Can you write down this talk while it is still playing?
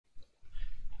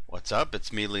What's up?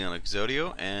 It's me, Leon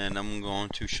Exodio, and I'm going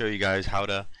to show you guys how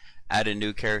to add a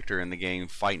new character in the game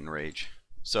Fightin' Rage.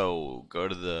 So go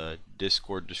to the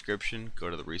Discord description,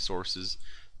 go to the resources,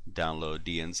 download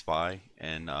DNSpy,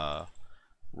 and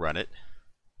run it.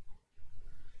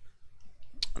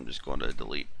 I'm just going to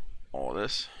delete all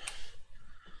this.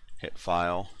 Hit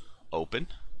File, Open,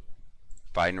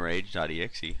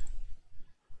 fightinrage.exe,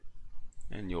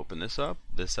 and you open this up.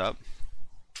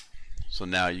 So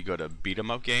now you go to beat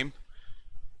 'em up game,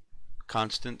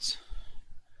 constants,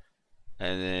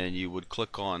 and then you would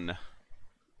click on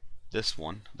this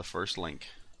one, the first link.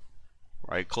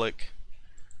 Right click,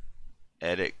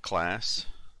 edit class,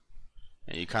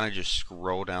 and you kind of just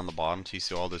scroll down the bottom till you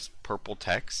see all this purple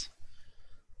text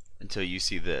until you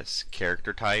see this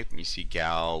character type, and you see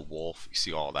gal, wolf, you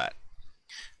see all that.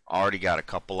 I already got a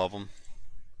couple of them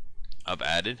I've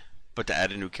added. But to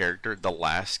add a new character, the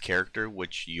last character,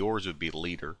 which yours would be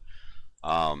leader,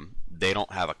 they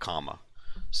don't have a comma.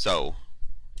 So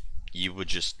you would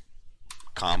just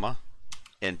comma,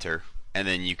 enter, and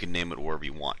then you can name it wherever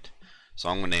you want. So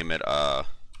I'm going to name it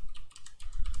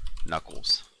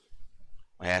Knuckles.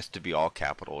 It has to be all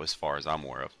capital as far as I'm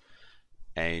aware of.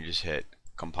 And you just hit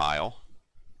compile.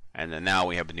 And then now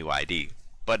we have a new ID.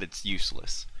 But it's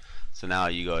useless. So now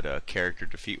you go to character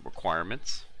defeat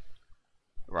requirements.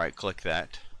 Right click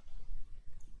that.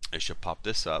 It should pop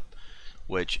this up,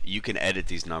 which you can edit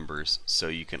these numbers so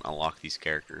you can unlock these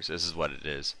characters. This is what it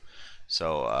is.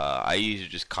 So I usually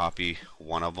just copy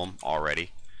one of them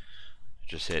already.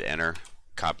 Just hit enter,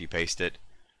 copy paste it,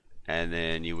 and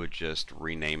then you would just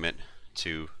rename it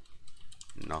to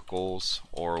Knuckles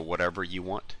or whatever you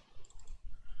want.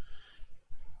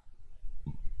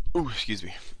 Ooh, excuse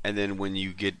me. And then when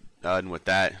you get done with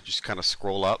that, just kind of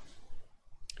scroll up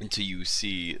until you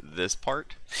see this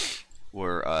part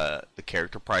where the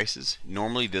character prices.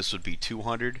 Normally this would be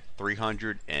 200,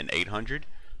 300, and 800.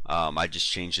 I just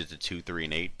changed it to 2, 3,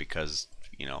 and 8 because,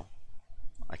 you know,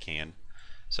 I can.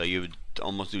 So you would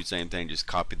almost do the same thing, just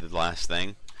copy the last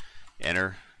thing,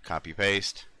 enter, copy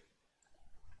paste,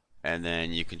 and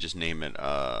then you can just name it,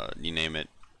 you name it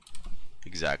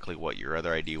exactly what your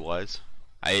other ID was.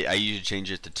 I usually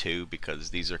change it to 2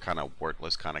 because these are kind of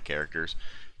worthless kind of characters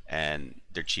and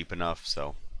they're cheap enough.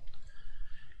 So,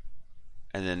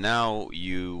 and then now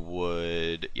you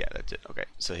would, yeah, that's it. Okay,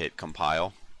 so hit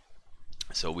compile.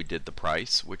 So we did the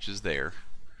price, which is there.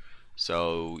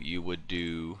 So you would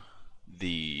do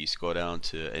the, scroll down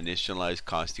to initialize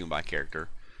costume by character,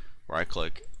 right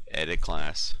click, edit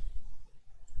class,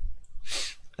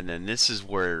 and then this is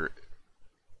where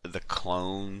the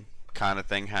clone kind of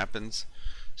thing happens.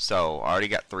 So I already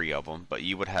got 3 of them, but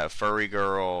you would have Furry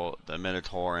Girl, the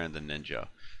Minotaur, and the Ninja.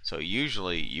 So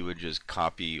usually you would just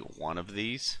copy one of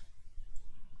these.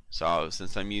 So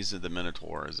since I'm using the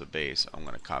Minotaur as a base, I'm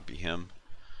going to copy him.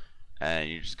 And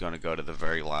you're just going to go to the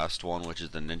very last one, which is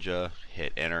the Ninja,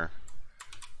 hit enter,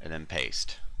 and then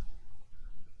paste.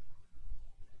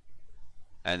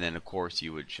 And then of course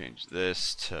you would change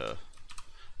this to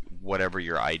whatever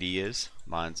your ID is.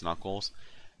 Mine's Knuckles.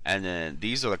 And then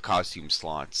these are the costume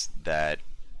slots that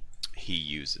he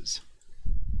uses.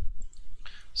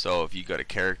 So if you go to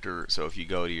character, so if you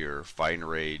go to your Fightin'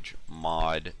 Rage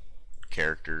mod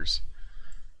characters,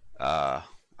 I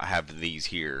have these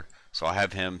here. So I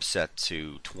have him set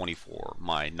to 24.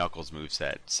 My Knuckles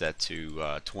moveset set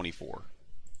to 24.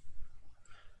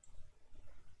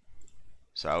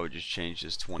 So I would just change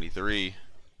this 23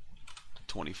 to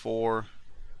 24,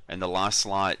 and the last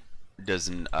slot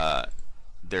doesn't.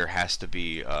 There has to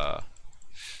be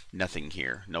nothing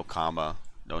here, no comma,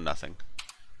 no nothing.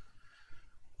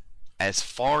 As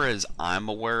far as I'm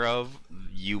aware of,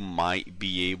 you might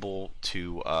be able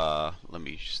to let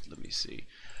me see.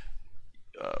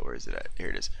 Where is it at? Here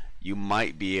it is. You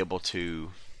might be able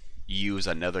to use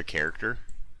another character.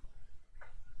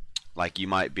 Like you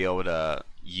might be able to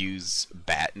use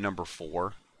Bat number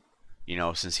 4, you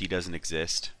know, since he doesn't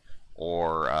exist,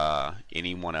 or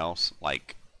anyone else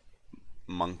like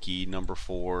Monkey number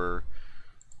 4,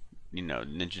 you know,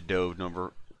 Ninja Dove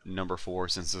number 4,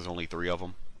 since there's only 3 of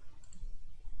them.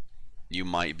 You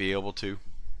might be able to.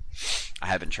 I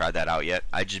haven't tried that out yet.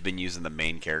 I've just been using the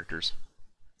main characters,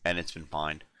 and it's been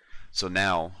fine. So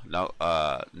now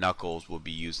Knuckles will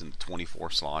be using the 24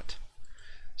 slot.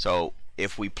 So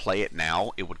if we play it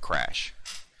now, it would crash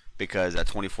because that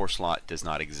 24 slot does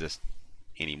not exist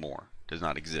anymore. Does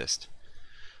not exist.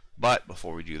 But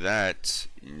before we do that,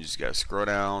 you just gotta scroll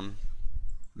down,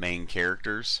 main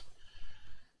characters,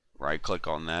 right click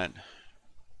on that,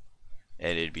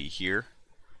 and it'd be here.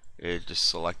 It'd just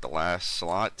select the last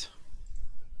slot,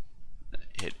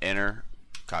 hit enter,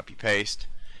 copy paste,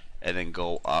 and then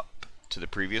go up to the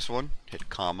previous one, hit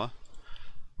comma,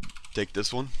 take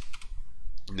this one,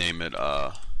 name it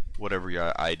whatever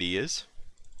your ID is,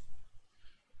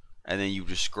 and then you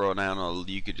just scroll down.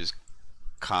 You could just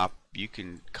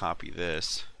copy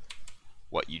this,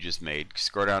 what you just made.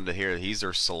 Scroll down to here. These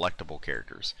are selectable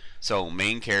characters. So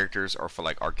main characters are for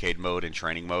like arcade mode and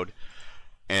training mode,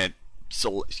 and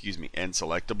and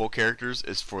selectable characters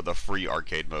is for the free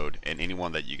arcade mode and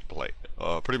anyone that you can play.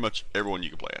 Pretty much everyone you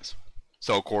can play as.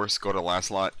 So of course, go to the last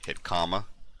slot, hit comma,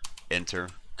 enter,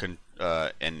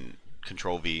 and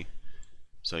Control V,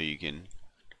 so you can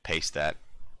paste that.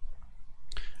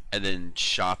 And then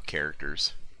shop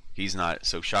characters. He's not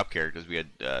so shop characters. We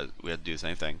had to do the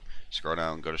same thing. Scroll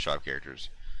down, go to shop characters,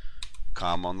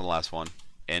 comma on the last one,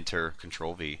 enter,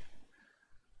 Control V.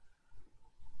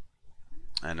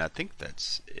 And I think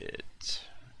that's it.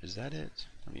 Is that it?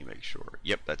 Let me make sure.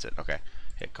 Yep, that's it. Okay.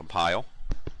 Hit compile.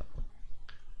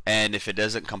 And if it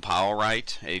doesn't compile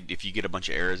right, if you get a bunch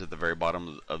of errors at the very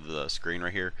bottom of the screen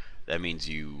right here, that means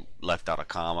you left out a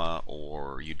comma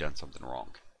or you done something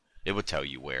wrong. It would tell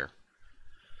you where.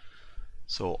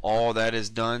 So all that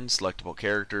is done. Selectable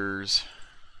characters.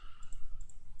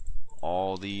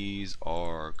 All these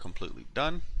are completely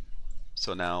done.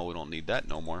 So now we don't need that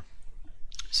no more.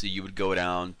 So you would go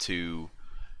down to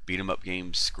Beat 'em Up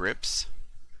Games Scripts,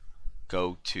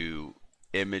 go to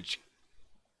Image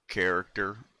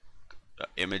Character,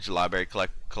 Image Library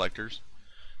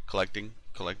Collecting,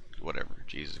 whatever.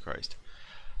 Jesus Christ.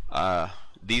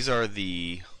 These are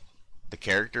the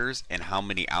characters and how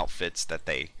many outfits that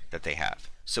they have.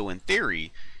 So in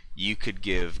theory, you could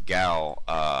give Gal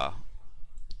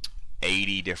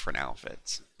 80 different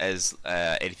outfits.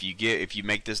 And if you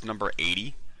make this number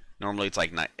 80. Normally it's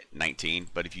like 19,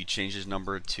 but if you change this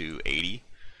number to 80,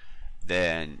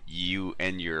 then you,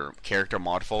 in your character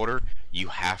mod folder, you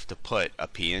have to put a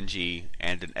PNG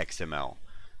and an XML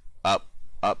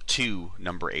up to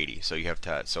number 80. So you have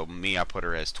to. So me, I put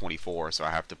her as 24, so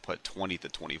I have to put 20 to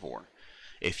 24.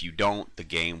 If you don't, the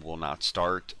game will not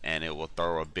start, and it will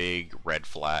throw a big red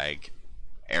flag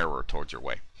error towards your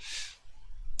way.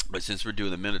 But since we're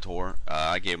doing the Minotaur,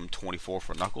 I gave him 24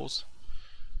 for Knuckles.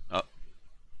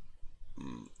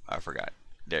 I forgot.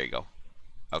 There you go.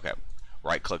 Okay.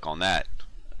 Right click on that.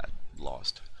 I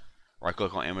lost. Right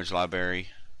click on image library.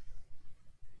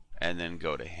 And then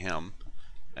go to him.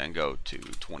 And go to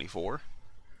 24.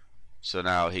 So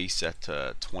now he's set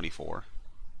to 24.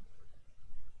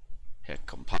 Hit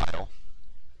compile.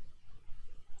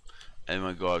 And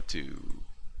we go up to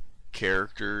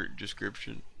character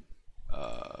description.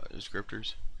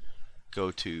 Descriptors.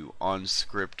 Go to on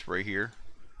script right here.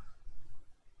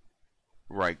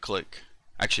 Right click.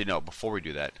 Actually no, before we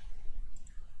do that.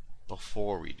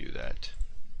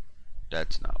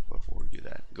 That's not before we do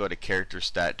that. Go to character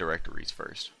stat directories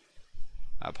first.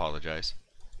 I apologize.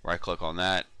 Right click on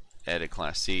that. Edit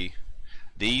class C.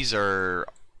 These are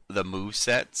the move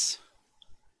sets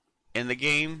in the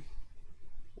game,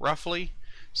 roughly.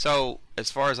 So as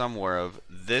far as I'm aware of,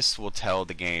 this will tell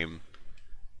the game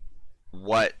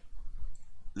what.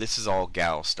 This is all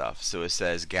Gal stuff. So it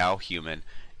says Gal human.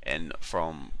 And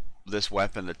from this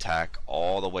weapon attack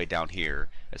all the way down here,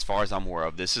 as far as I'm aware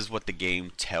of, this is what the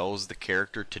game tells the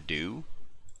character to do,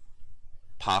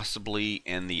 possibly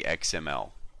in the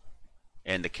XML,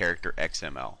 in the character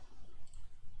XML.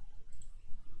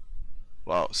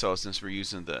 Well, so since we're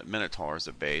using the Minotaur as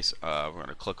a base, we're going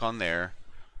to click on there,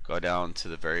 go down to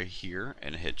the very here,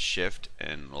 and hit Shift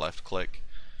and left click.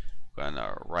 We're going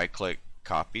to right click,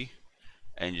 copy,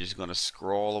 and you're just going to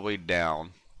scroll all the way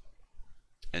down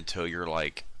until you're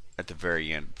like at the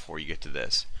very end before you get to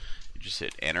this. You just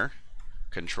hit enter,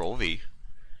 Control V,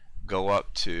 go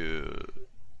up to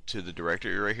the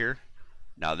directory right here.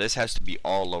 Now this has to be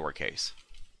all lowercase.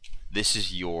 This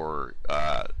is your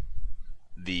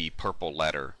the purple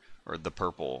letter, or the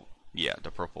purple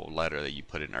letter that you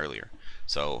put in earlier.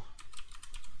 So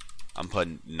I'm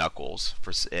putting Knuckles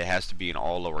for it has to be in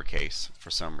all lowercase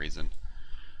for some reason.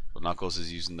 So Knuckles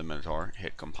is using the Minotaur.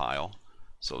 Hit compile.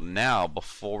 So now,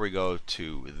 before we go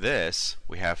to this,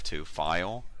 we have to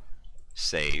file,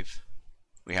 save.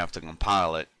 We have to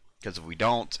compile it, because if we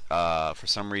don't, for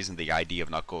some reason, the ID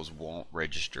of Knuckles won't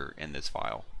register in this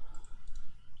file.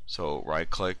 So right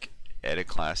click, edit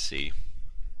class C,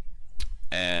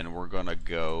 and we're gonna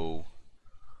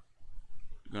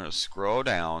scroll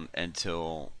down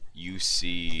until you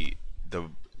see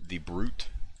the Brute,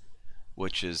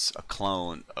 which is a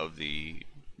clone of the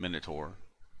Minotaur.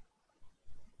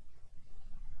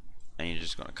 And you're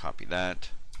just going to copy that,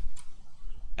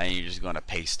 and you're just going to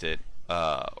paste it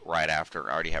right after.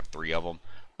 I already have 3 of them,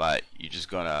 but you're just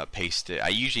gonna paste it. I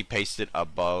usually paste it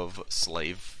above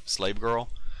slave girl,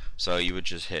 so you would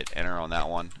just hit enter on that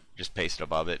one, just paste it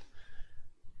above it,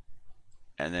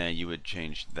 and then you would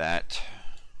change that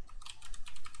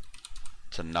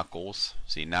to Knuckles.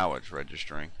 See, now it's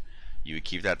registering. You would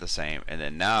keep that the same, and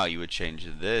then now you would change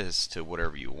this to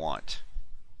whatever you want.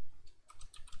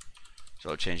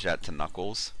 So I'll change that to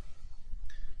Knuckles.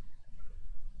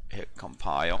 Hit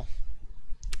compile,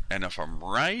 and if I'm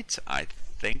right, I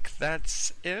think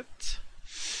that's it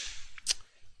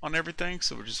on everything.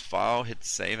 So we'll just file, hit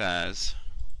save as,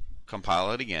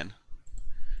 compile it again,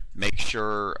 make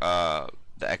sure the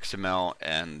XML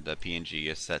and the PNG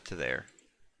is set to there,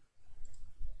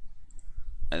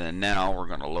 and then now we're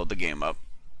gonna load the game up.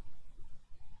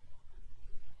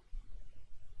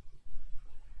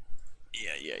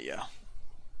 Yeah.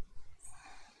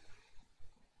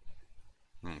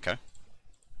 Okay,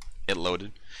 it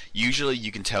loaded. Usually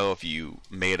you can tell if you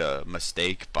made a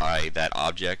mistake by that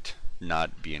object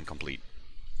not being complete.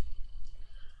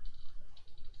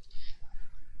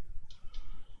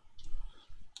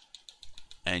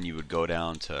 And you would go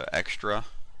down to extra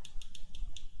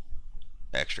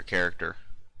character,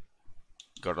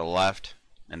 go to the left,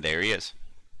 and there he is.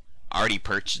 I already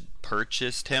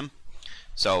purchased him,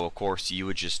 so of course you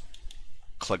would just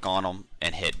click on him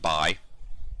and hit buy,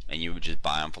 and you would just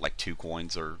buy him for like 2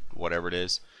 coins or whatever it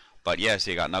is. But yeah, so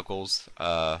you got Knuckles.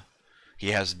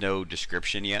 He has no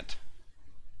description yet,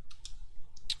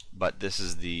 but this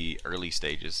is the early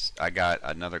stages. I got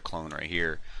another clone right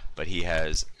here, but he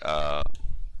has a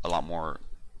lot more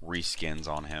reskins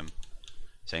on him.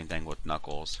 Same thing with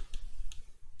Knuckles,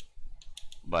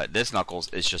 but this Knuckles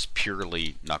is just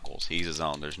purely Knuckles. He's his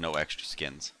own. There's no extra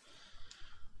skins.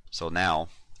 So now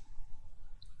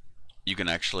you can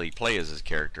actually play as his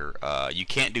character. You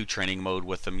can't do training mode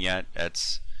with them yet.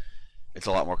 It's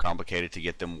a lot more complicated to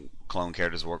get them clone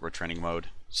characters to work with training mode.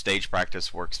 Stage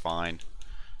practice works fine.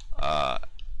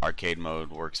 Arcade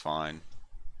mode works fine.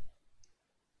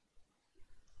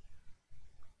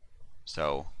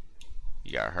 So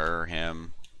you got her,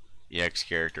 him, EX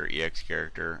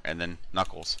character, and then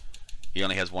Knuckles. He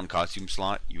only has 1 costume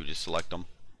slot. You would just select them.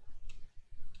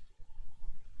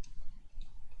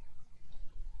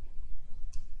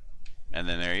 And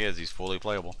then there he is. He's fully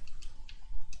playable.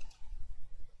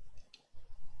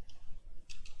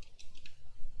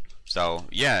 So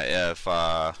yeah,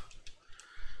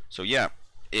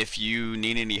 if you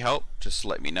need any help, just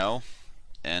let me know,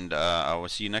 and I will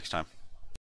see you next time.